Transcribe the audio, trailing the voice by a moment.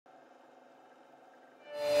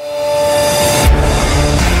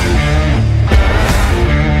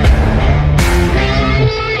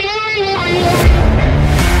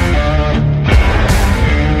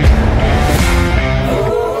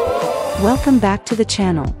back to the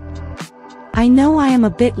channel. I know I am a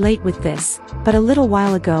bit late with this, but a little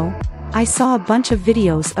while ago, I saw a bunch of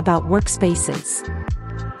videos about workspaces.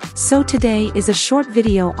 So today is a short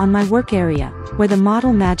video on my work area, where the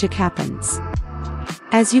model magic happens.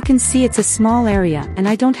 As you can see, it's a small area and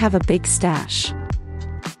I don't have a big stash.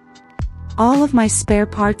 All of my spare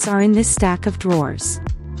parts are in this stack of drawers.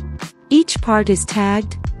 Each part is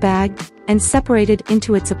tagged, bagged, and separated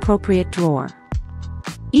into its appropriate drawer.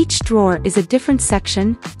 Each drawer is a different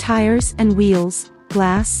section: tires and wheels,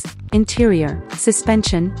 glass, interior,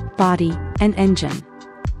 suspension, body, and engine.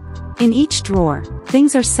 In each drawer,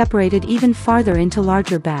 things are separated even farther into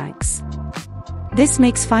larger bags. This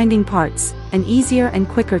makes finding parts an easier and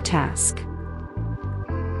quicker task.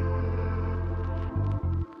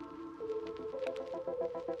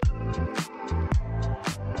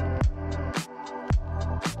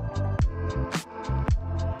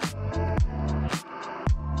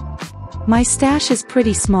 My stash is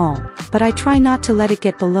pretty small, but I try not to let it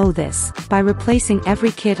get below this, by replacing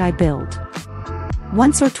every kit I build.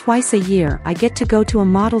 Once or twice a year I get to go to a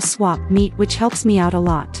model swap meet, which helps me out a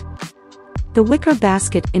lot. The wicker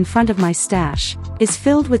basket in front of my stash is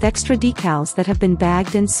filled with extra decals that have been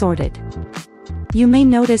bagged and sorted. You may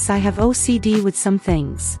notice I have OCD with some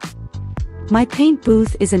things. My paint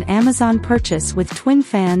booth is an Amazon purchase with twin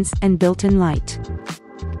fans and built-in light.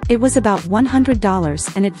 It was about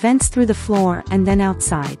 $100 and it vents through the floor and then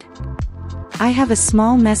outside. I have a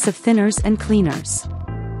small mess of thinners and cleaners.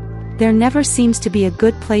 There never seems to be a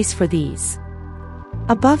good place for these.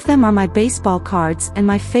 Above them are my baseball cards and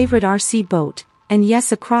my favorite RC boat, and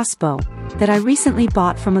yes, a crossbow, that I recently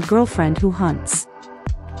bought from a girlfriend who hunts.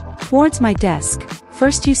 Towards my desk,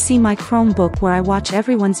 first you see my Chromebook where I watch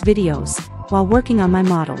everyone's videos, while working on my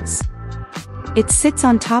models. It sits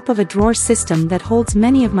on top of a drawer system that holds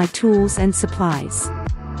many of my tools and supplies.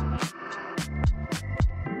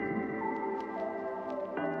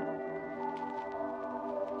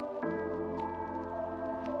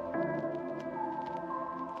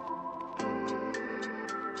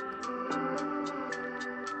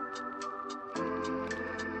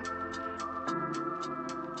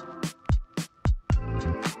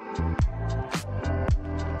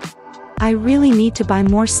 I really need to buy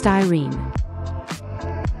more styrene.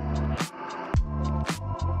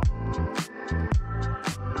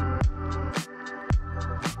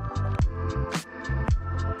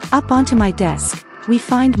 Up onto my desk, we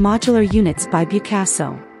find modular units by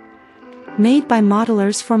Picasso. Made by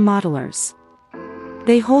modelers for modelers.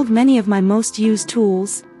 They hold many of my most used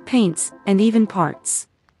tools, paints, and even parts.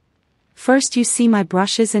 First you see my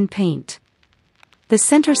brushes and paint. The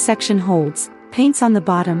center section holds paints on the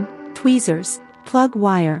bottom, tweezers, plug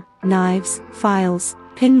wire, knives, files,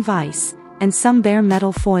 pin vise, and some bare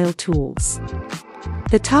metal foil tools.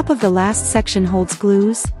 The top of the last section holds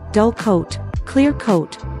glues, dull coat, clear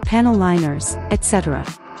coat, panel liners, etc.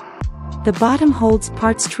 The bottom holds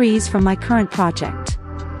parts trees from my current project.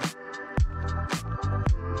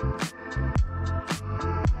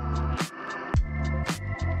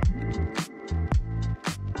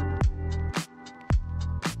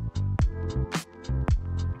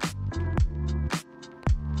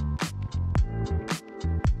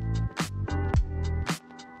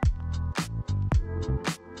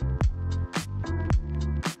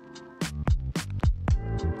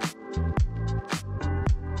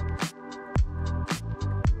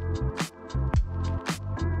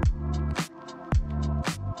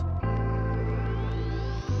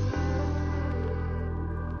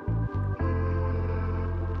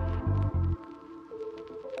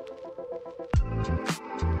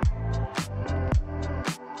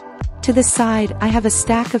 To the side I have a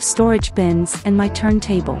stack of storage bins and my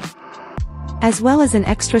turntable. As well as an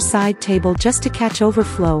extra side table just to catch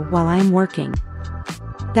overflow while I am working.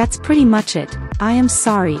 That's pretty much it. I am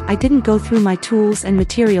sorry I didn't go through my tools and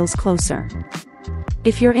materials closer.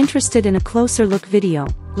 If you're interested in a closer look video,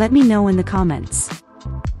 let me know in the comments.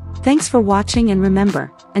 Thanks for watching, and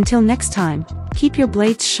remember, until next time, keep your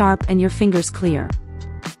blades sharp and your fingers clear.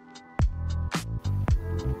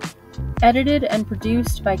 Edited and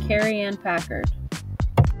produced by Carrie Ann Packard.